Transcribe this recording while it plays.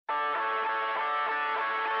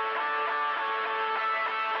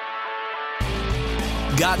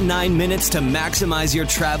Got 9 minutes to maximize your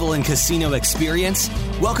travel and casino experience?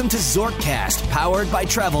 Welcome to Zorkcast, powered by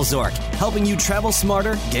TravelZork, helping you travel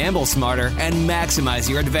smarter, gamble smarter, and maximize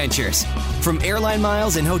your adventures. From airline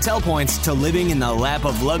miles and hotel points to living in the lap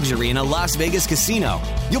of luxury in a Las Vegas casino,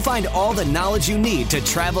 you'll find all the knowledge you need to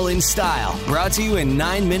travel in style, brought to you in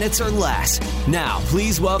 9 minutes or less. Now,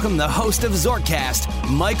 please welcome the host of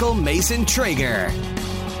Zorkcast, Michael Mason Traeger.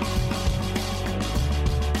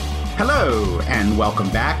 Hello, and welcome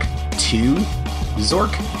back to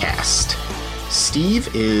Zorkcast. Steve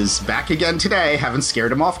is back again today. Haven't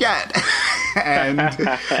scared him off yet. And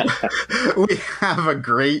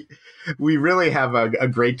we really have a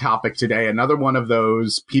great topic today. Another one of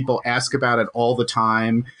those people ask about it all the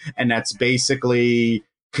time, and that's basically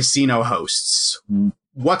casino hosts.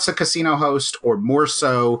 What's a casino host? Or more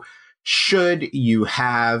so, should you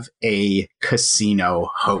have a casino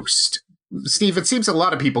host? Steve, it seems a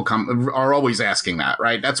lot of people are always asking that,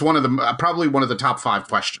 right? That's one of the probably one of the top 5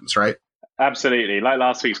 questions, right? Absolutely. Like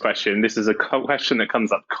last week's question, this is a question that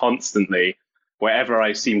comes up constantly wherever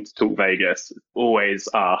I seem to talk Vegas, always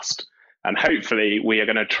asked. And hopefully we are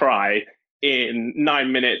going to try in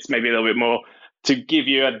 9 minutes, maybe a little bit more, to give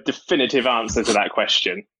you a definitive answer to that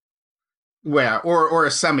question. Well, or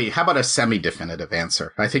how about a semi-definitive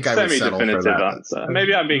answer? I think I would settle for that. Semi-definitive answer.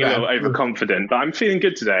 Maybe I'm being a little overconfident, but I'm feeling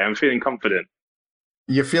good today. I'm feeling confident.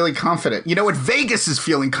 You're feeling confident. You know what? Vegas is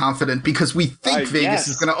feeling confident because we think Vegas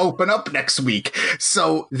is going to open up next week.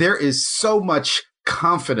 So there is so much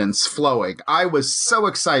confidence flowing. I was so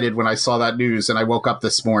excited when I saw that news, and I woke up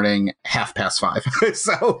this morning 5:30.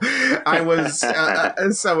 So I was,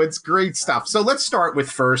 so it's great stuff. So let's start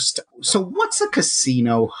with first. So what's a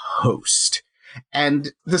casino host?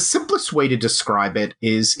 And the simplest way to describe it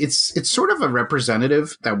is it's sort of a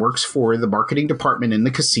representative that works for the marketing department in the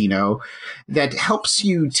casino that helps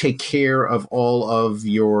you take care of all of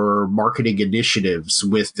your marketing initiatives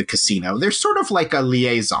with the casino. They're sort of like a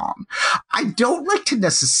liaison. I don't like to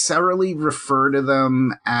necessarily refer to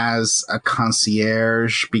them as a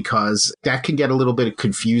concierge because that can get a little bit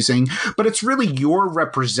confusing, but it's really your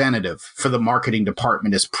representative for the marketing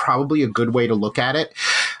department is probably a good way to look at it.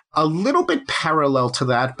 A little bit parallel to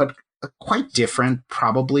that, but quite different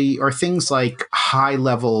probably, are things like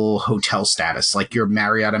high-level hotel status, like your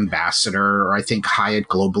Marriott Ambassador, or I think Hyatt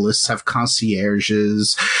Globalists have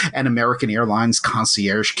concierges, and American Airlines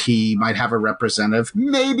Concierge Key might have a representative,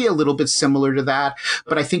 maybe a little bit similar to that.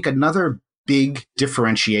 But I think another big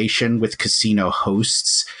differentiation with casino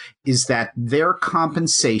hosts is that their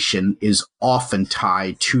compensation is often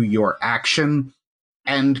tied to your action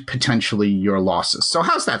and potentially your losses. So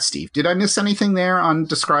how's that, Steve? Did I miss anything there on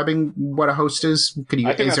describing what a host is?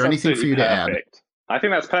 Is there anything for you to add? I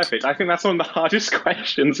think that's perfect. I think that's one of the hardest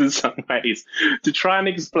questions in some ways, to try and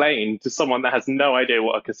explain to someone that has no idea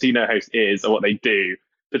what a casino host is or what they do.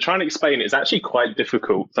 To try and explain it is actually quite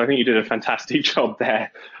difficult. So I think you did a fantastic job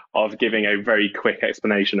there of giving a very quick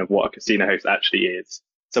explanation of what a casino host actually is.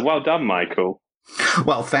 So well done, Michael.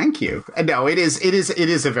 Well, thank you. No, it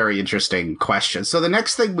is a very interesting question. So the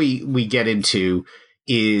next thing we get into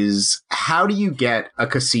is, how do you get a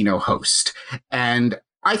casino host? And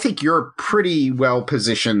I think you're pretty well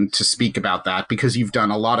positioned to speak about that because you've done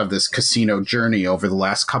a lot of this casino journey over the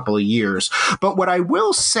last couple of years. But what I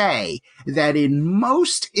will say that in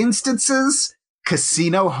most instances,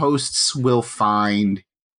 casino hosts will find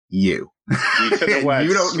you. You took the words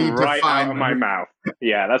you don't need right to find out of my mouth.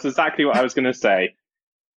 Yeah, that's exactly what I was going to say.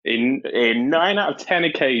 In 9 out of 10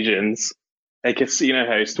 occasions, a casino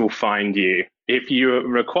host will find you. If you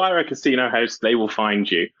require a casino host, they will find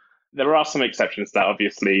you. There are some exceptions to that,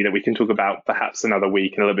 obviously, that we can talk about perhaps another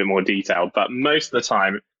week in a little bit more detail. But most of the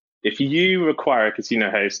time, if you require a casino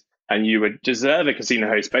host and you would deserve a casino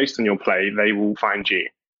host based on your play, they will find you.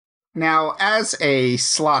 Now, as a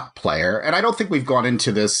slot player, and I don't think we've gone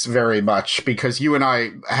into this very much because you and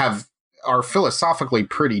I are philosophically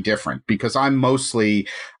pretty different, because I'm mostly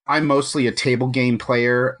a table game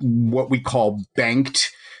player, what we call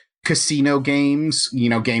banked casino games,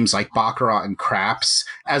 games like Baccarat and Craps,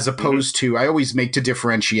 as opposed to, I always make the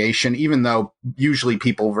differentiation, even though usually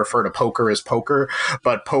people refer to poker as poker,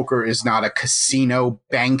 but poker is not a casino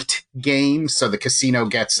banked game. So the casino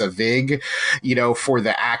gets a vig, for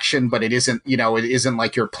the action, but it isn't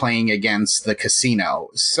like you're playing against the casino.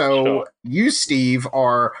 So You, Steve,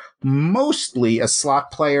 are mostly a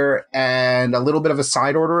slot player and a little bit of a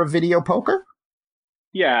side order of video poker.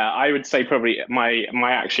 Yeah, I would say probably my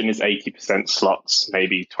action is 80% slots,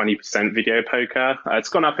 maybe 20% video poker. It's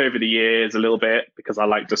gone up over the years a little bit because I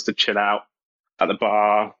like just to chill out at the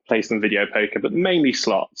bar, play some video poker, but mainly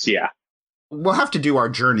slots, yeah. we'll have to do our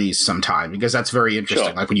journeys sometime because that's very interesting.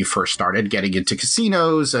 Sure. Like when you first started getting into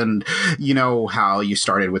casinos and, you know, how you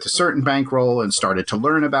started with a certain bankroll and started to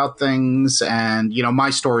learn about things. And, you know, my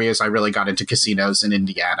story is I really got into casinos in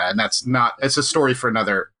Indiana, and it's a story for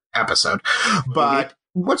another episode. But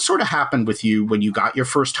what sort of happened with you when you got your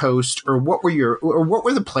first host, or what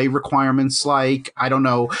were the play requirements like? I don't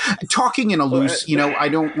know. Talking in a loose, you know, I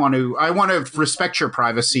want to respect your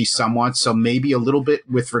privacy somewhat. So maybe a little bit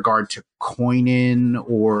with regard to coin in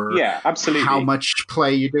or absolutely, how much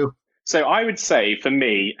play you do. So I would say for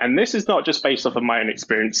me, and this is not just based off of my own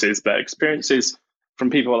experiences, but experiences from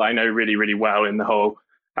people I know really, really well in the whole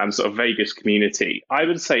sort of Vegas community. I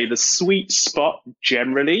would say the sweet spot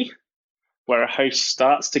generally where a host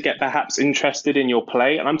starts to get perhaps interested in your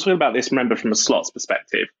play, and I'm talking about this, remember, from a slots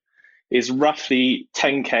perspective, is roughly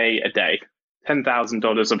 $10K a day,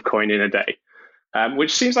 $10,000 of coin in a day,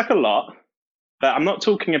 which seems like a lot, but I'm not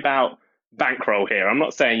talking about bankroll here. I'm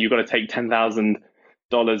not saying you've got to take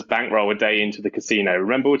 $10,000 bankroll a day into the casino.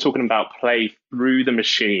 Remember, we're talking about play through the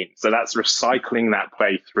machine. So that's recycling that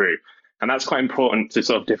play through. And that's quite important to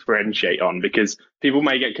sort of differentiate on, because people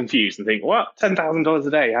may get confused and think, what, $10,000 a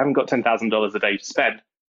day? I haven't got $10,000 a day to spend.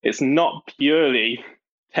 It's not purely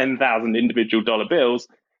 10,000 individual dollar bills,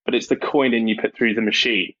 but it's the coin in you put through the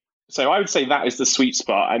machine. So I would say that is the sweet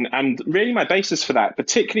spot. And really my basis for that,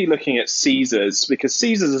 particularly looking at Caesars, because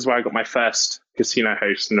Caesars is where I got my first casino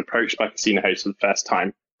host and approached by casino hosts for the first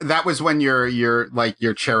time. That was when your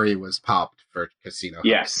cherry was popped for casino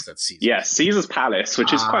hosts at Caesars. Yes, Caesars Palace,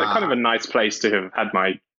 which is quite kind of a nice place to have had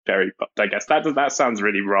my cherry popped, I guess. That sounds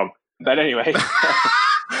really wrong. But anyway.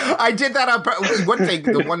 I did that on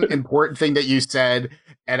the one important thing that you said,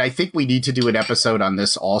 and I think we need to do an episode on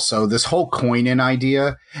this also, this whole coin-in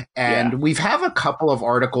idea. And we've have a couple of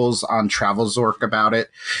articles on TravelZork about it.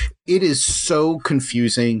 It is so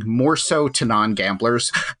confusing, more so to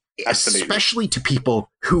non-gamblers. Absolutely. Especially to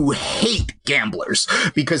people who hate gamblers,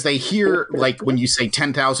 because they hear, like, when you say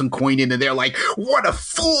 10,000 coin in, and they're like, what a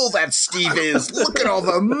fool that Steve is. Look at all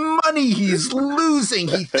the money he's losing.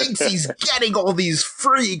 He thinks he's getting all these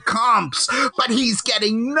free comps, but he's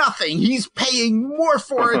getting nothing. He's paying more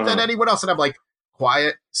for it than anyone else. And I'm like,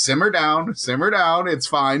 quiet, simmer down. It's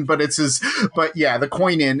fine. But the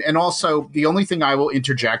coin in. And also, the only thing I will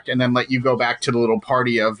interject and then let you go back to the little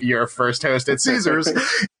party of your first host at Caesars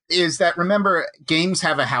is that, remember, games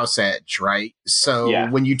have a house edge, right? So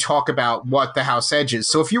when you talk about what the house edge is,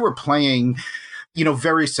 so if you were playing, you know,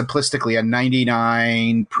 very simplistically, a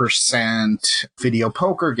 99% video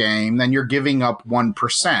poker game, then you're giving up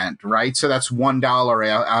 1%, right? So that's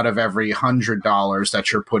 $1 out of every $100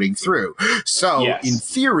 that you're putting through. So in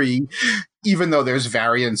theory, even though there's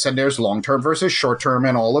variance and there's long-term versus short-term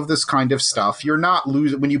and all of this kind of stuff, you're not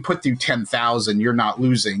losing. When you put through 10,000, you're not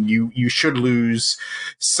losing. You should lose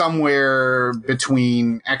somewhere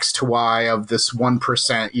between X to Y of this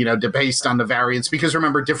 1%, you know, based on the variance. Because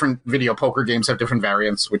remember, different video poker games have different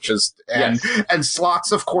variance, which is, and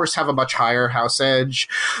slots, of course, have a much higher house edge.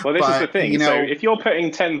 Well, this is the thing. You know, so if you're putting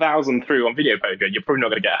 10,000 through on video poker, you're probably not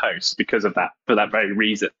going to get a host because of that, for that very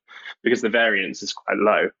reason, because the variance is quite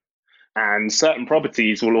low. And certain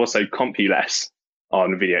properties will also comp you less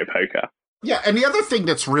on video poker. Yeah, and the other thing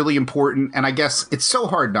that's really important, and I guess it's so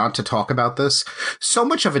hard not to talk about this, so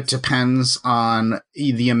much of it depends on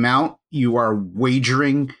the amount you are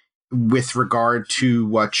wagering with regard to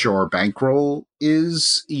what your bankroll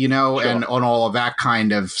is, you know, and on all of that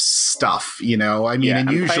kind of stuff, you know. I mean,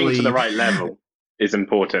 and usually playing to the right level is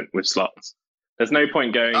important with slots. There's no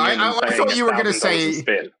point going in I thought you were going to say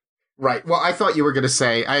right. Well, I thought you were going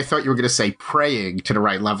to say praying to the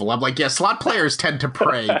right level. I'm like, yeah, slot players tend to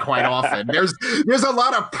pray quite often. There's a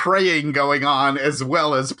lot of praying going on as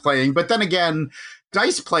well as playing. But then again,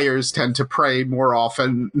 dice players tend to pray more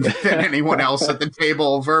often than anyone else at the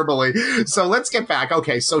table verbally. So let's get back.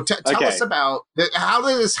 Okay, so tell us about how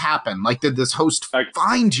did this happen? Like, did this host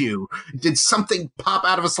find you? Did something pop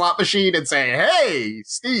out of a slot machine and say, "Hey,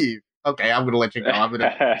 Steve"? Okay, I'm going to let you go. I'm going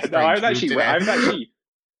to. No, I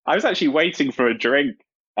was actually waiting for a drink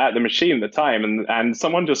at the machine at the time, and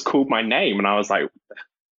someone just called my name, and I was like,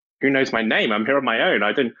 "Who knows my name? I'm here on my own.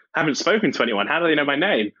 I haven't spoken to anyone. How do they know my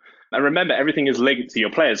name?" And remember, everything is linked to your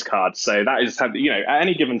player's card, so that is, you know, at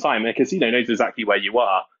any given time, the casino knows exactly where you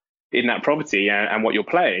are in that property and what you're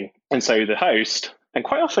playing. And so the host, and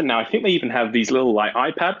quite often now, I think they even have these little like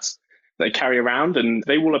iPads that they carry around, and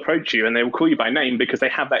they will approach you and they will call you by name because they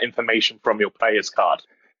have that information from your player's card.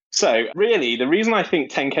 So really, the reason I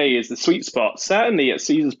think 10K is the sweet spot, certainly at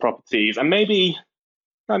Caesars properties, and maybe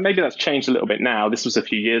that's changed a little bit now. This was a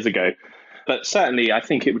few years ago. But certainly, I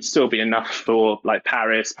think it would still be enough for like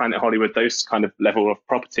Paris, Planet Hollywood, those kind of level of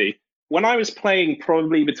property. When I was playing,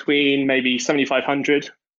 probably between maybe 7,500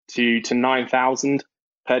 to 9,000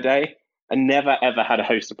 per day, I never ever had a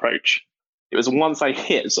host approach. It was once I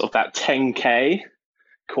hit sort of that 10K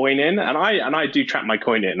coin in, and I do track my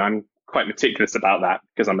coin in. I'm quite meticulous about that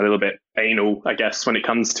because I'm a little bit anal, I guess, when it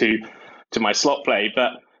comes to my slot play,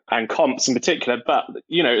 and comps in particular. But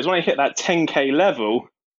it was when I hit that 10K level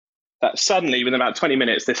that suddenly, within about 20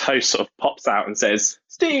 minutes, this host sort of pops out and says,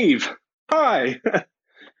 "Steve, hi."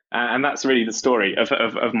 And that's really the story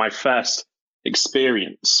of my first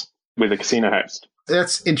experience with a casino host.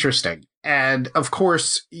 That's interesting. And of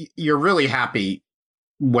course, you're really happy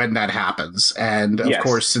when that happens. And of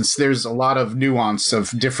course, since there's a lot of nuance of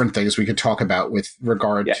different things we could talk about with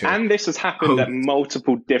regard to... And this has happened at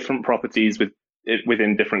multiple different properties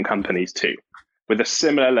within different companies too, with a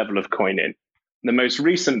similar level of coin in. The most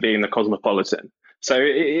recent being the Cosmopolitan. So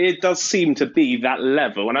it does seem to be that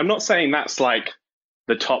level. And I'm not saying that's like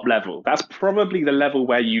the top level. That's probably the level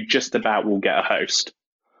where you just about will get a host.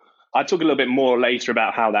 I'll talk a little bit more later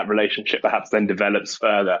about how that relationship perhaps then develops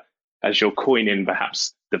further as your coin in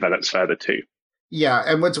perhaps develops further too. Yeah,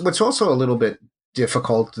 and what's also a little bit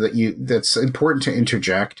difficult that's important to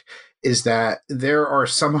interject is that there are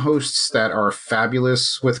some hosts that are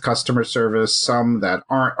fabulous with customer service, some that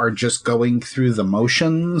are just going through the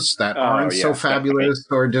motions, that aren't so fabulous,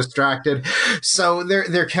 definitely, or distracted. So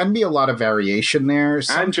there can be a lot of variation there.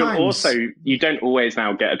 Sometimes, and you don't always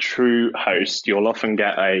now get a true host. You'll often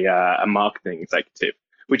get a marketing executive,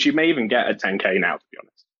 which you may even get at 10K now, to be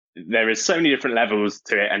honest. There is so many different levels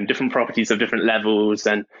to it, and different properties of different levels,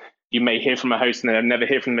 and you may hear from a host and they'll never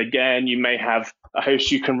hear from them again. You may have a host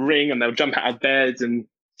you can ring and they'll jump out of bed and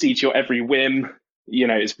see to your every whim.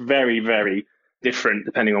 It's very, very different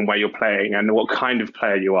depending on where you're playing and what kind of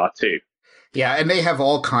player you are too. Yeah, and they have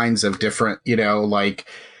all kinds of different,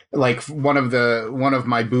 like one of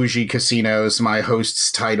my bougie casinos, my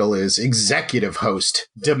host's title is executive host,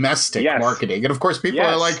 domestic marketing. And of course people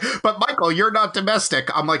are like, "But Michael, you're not domestic."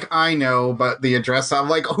 I'm like, "I know, but the address," I'm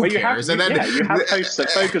like, "Who cares?" You have hosts that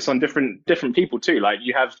focus on different people too. Like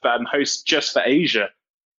you have hosts just for Asia,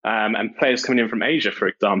 and players coming in from Asia, for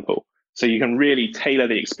example. So you can really tailor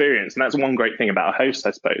the experience. And that's one great thing about a host,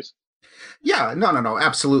 I suppose. Yeah, no,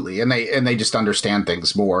 absolutely. And they just understand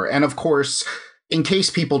things more. And of course, in case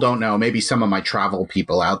people don't know, maybe some of my travel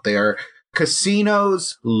people out there,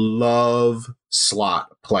 casinos love slot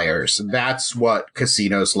players. That's what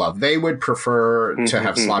casinos love. They would prefer to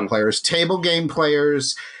have slot players. Table game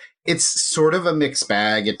players, it's sort of a mixed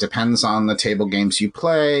bag. It depends on the table games you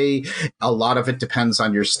play. A lot of it depends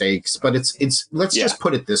on your stakes, but let's just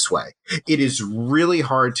put it this way. It is really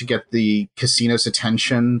hard to get the casino's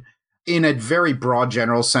attention in a very broad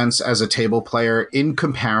general sense as a table player in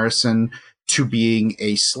comparison to being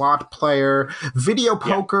a slot player. Video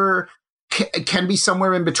poker can be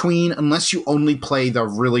somewhere in between, unless you only play the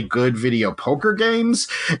really good video poker games.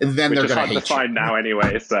 Then they're going to hate you. Which is hard to find now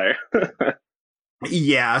anyway, so...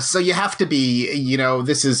 Yeah, so you have to be,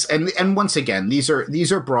 this is, and once again, these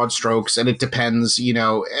are broad strokes, and it depends,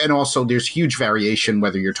 and also there's huge variation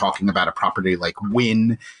whether you're talking about a property like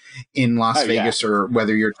Wynn in Las Vegas or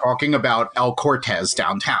whether you're talking about El Cortez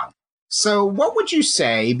downtown. So what would you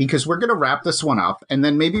say, because we're going to wrap this one up and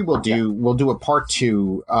then maybe we'll do a part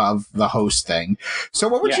 2 of the host thing. So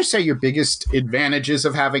what would you say your biggest advantages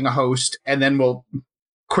of having a host, and then we'll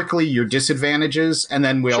quickly your disadvantages, and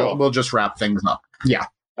then we'll just wrap things up. Yeah.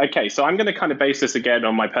 Okay. So I'm going to kind of base this again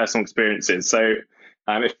on my personal experiences. So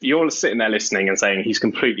if you're sitting there listening and saying he's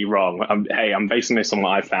completely wrong, I'm basing this on what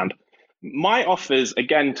I've found. My offers,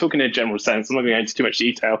 again, talking in a general sense, I'm not going to go into too much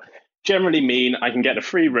detail, generally mean I can get a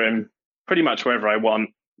free room pretty much wherever I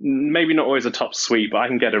want. Maybe not always a top suite, but I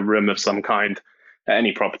can get a room of some kind at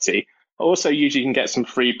any property. Also, usually you can get some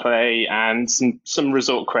free play and some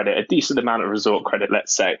resort credit, a decent amount of resort credit,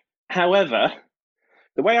 let's say. However,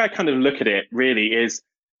 the way I kind of look at it really is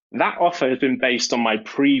that offer has been based on my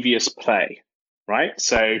previous play, right?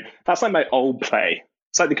 So that's like my old play.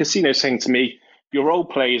 It's like the casino saying to me, your old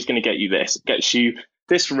play is going to get you this. It gets you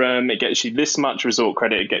this room, it gets you this much resort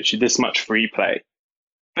credit, it gets you this much free play.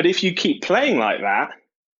 But if you keep playing like that,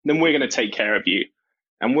 then we're going to take care of you.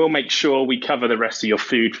 And we'll make sure we cover the rest of your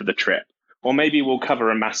food for the trip. Or maybe we'll cover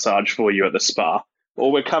a massage for you at the spa.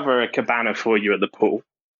 Or we'll cover a cabana for you at the pool.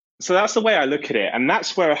 So that's the way I look at it. And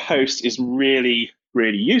that's where a host is really,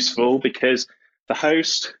 really useful, because the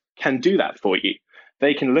host can do that for you.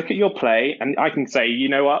 They can look at your play and I can say, you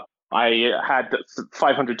know what? I had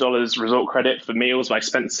 $500 resort credit for meals. I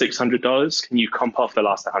spent $600. Can you comp off the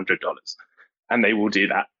last $100? and they will do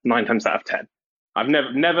that 9 times out of 10.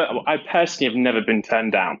 I personally have never been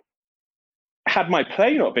turned down. Had my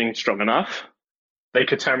play not been strong enough, they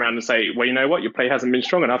could turn around and say, well, you know what? Your play hasn't been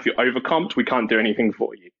strong enough. You're overcomped. We can't do anything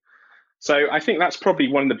for you. So I think that's probably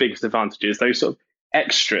one of the biggest advantages, those sort of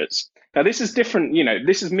extras. Now, this is different.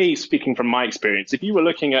 This is me speaking from my experience. If you were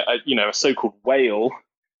looking at a so-called whale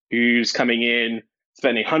who's coming in,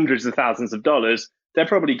 spending hundreds of thousands of dollars, they're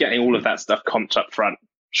probably getting all of that stuff comped up front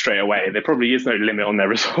straight away. There probably is no limit on their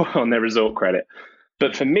resort credit.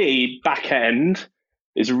 But for me, back end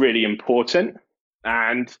is really important.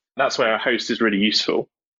 And that's where a host is really useful.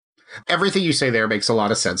 Everything you say there makes a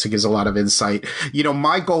lot of sense. It gives a lot of insight.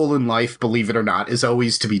 My goal in life, believe it or not, is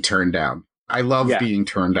always to be turned down. I love being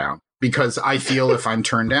turned down because I feel if I'm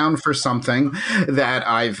turned down for something that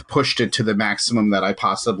I've pushed it to the maximum that I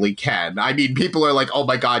possibly can. I mean, people are like, oh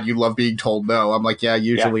my God, you love being told no. I'm like, yeah,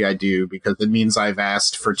 usually I do because it means I've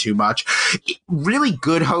asked for too much. Really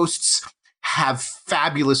good hosts have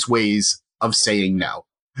fabulous ways of saying no.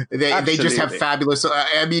 They just have fabulous.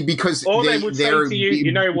 Because they would say to you,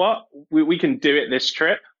 you know what, we can do it this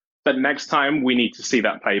trip, but next time we need to see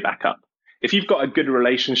that play back up. If you've got a good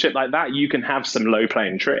relationship like that, you can have some low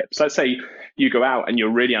playing trips. Let's say you go out and you're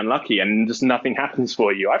really unlucky and just nothing happens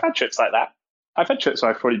for you. I've had trips like that. I've had trips where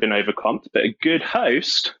I've probably been overcomped, but a good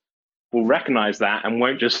host will recognize that and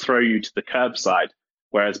won't just throw you to the curbside,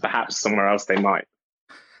 whereas perhaps somewhere else they might.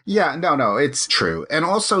 Yeah, no, it's true. And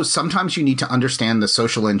also sometimes you need to understand the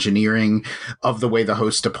social engineering of the way the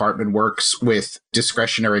host department works with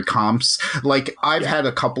discretionary comps. Like I've had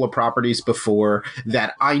a couple of properties before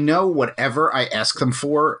that I know whatever I ask them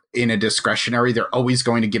for in a discretionary, they're always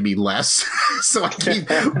going to give me less. So I keep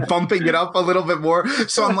bumping it up a little bit more.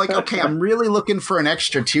 So I'm like, okay, I'm really looking for an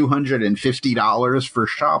extra $250 for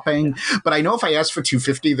shopping. But I know if I ask for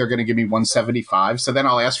 $250, they're going to give me $175. So then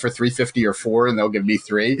I'll ask for $350 or $4 and they'll give me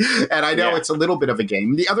 $3. And I know it's a little bit of a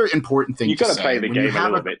game. The other important thing you've got to play the game a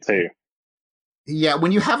little bit too. Yeah,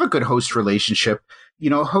 when you have a good host relationship,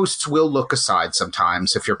 hosts will look aside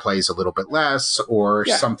sometimes if your play is a little bit less or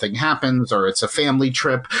something happens or it's a family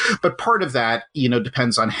trip. But part of that,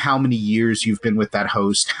 depends on how many years you've been with that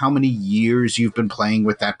host, how many years you've been playing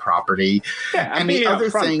with that property. Yeah, and the other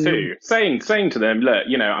thing too, saying to them, look,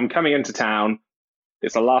 I'm coming into town.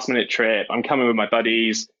 It's a last minute trip. I'm coming with my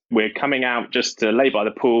buddies. We're coming out just to lay by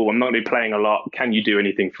the pool. I'm not going to be playing a lot. Can you do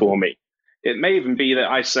anything for me? It may even be that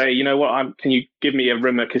I say, you know what, can you give me a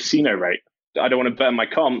room at casino rate? I don't want to burn my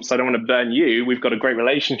comps. I don't want to burn you. We've got a great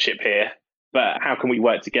relationship here. But how can we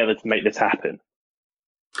work together to make this happen?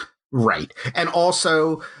 Right. And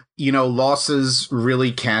also, losses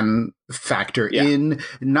really can factor in.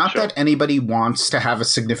 Not that anybody wants to have a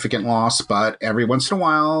significant loss, but every once in a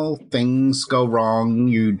while, things go wrong.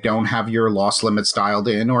 You don't have your loss limits dialed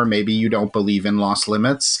in, or maybe you don't believe in loss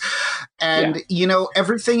limits. And,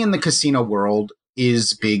 everything in the casino world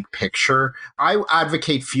is big picture. I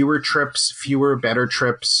advocate fewer trips, fewer better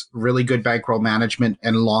trips, really good bankroll management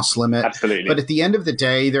and loss limit. Absolutely. But at the end of the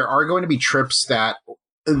day, there are going to be trips that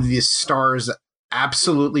the stars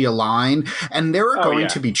absolutely align, and there are going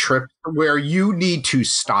to be trips where you need to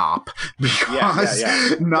stop because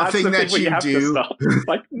nothing that you do.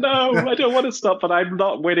 Like, no, I don't want to stop, but I'm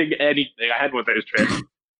not winning anything. I had one of those trips.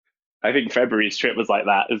 I think February's trip was like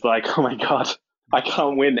that. It's like, oh my God, I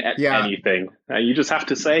can't win anything. And you just have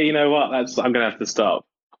to say, you know what, I'm going to have to stop.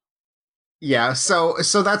 Yeah, so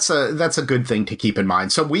that's a good thing to keep in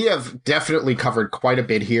mind. So we have definitely covered quite a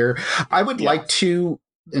bit here. I would like to,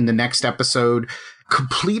 in the next episode,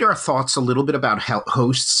 complete our thoughts a little bit about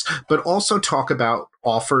hosts, but also talk about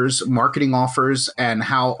offers, marketing offers, and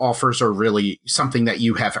how offers are really something that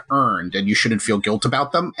you have earned and you shouldn't feel guilt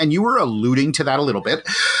about them. And you were alluding to that a little bit.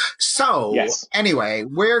 So anyway,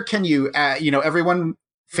 where can you, everyone,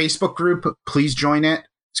 Facebook group, please join it.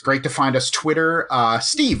 It's great to find us. Twitter.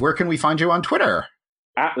 Steve, where can we find you on Twitter?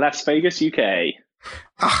 At Las Vegas, UK.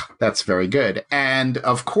 That's very good. And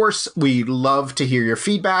of course, we love to hear your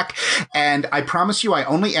feedback. And I promise you, I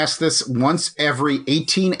only ask this once every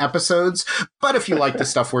 18 episodes. But if you like the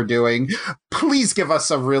stuff we're doing, please give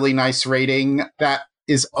us a really nice rating. That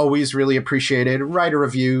is always really appreciated. Write a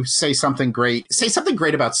review. Say something great. Say something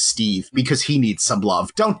great about Steve because he needs some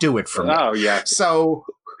love. Don't do it for me. Oh, yeah. So...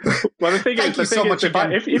 Well, the thing is,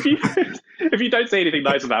 if you don't say anything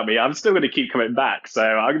nice about me, I'm still going to keep coming back. So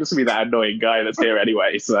I'm going to be that annoying guy that's here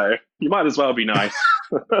anyway. So you might as well be nice.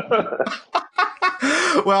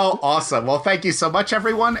 Well, awesome. Well, thank you so much,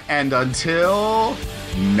 everyone. And until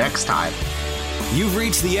next time. You've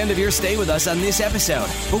reached the end of your stay with us on this episode,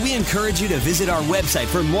 but we encourage you to visit our website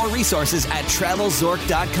for more resources at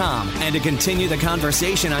TravelZork.com and to continue the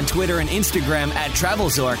conversation on Twitter and Instagram at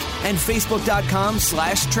TravelZork and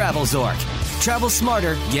Facebook.com/TravelZork. Travel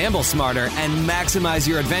smarter, gamble smarter, and maximize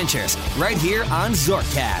your adventures right here on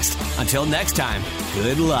Zorkcast. Until next time,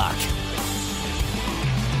 good luck.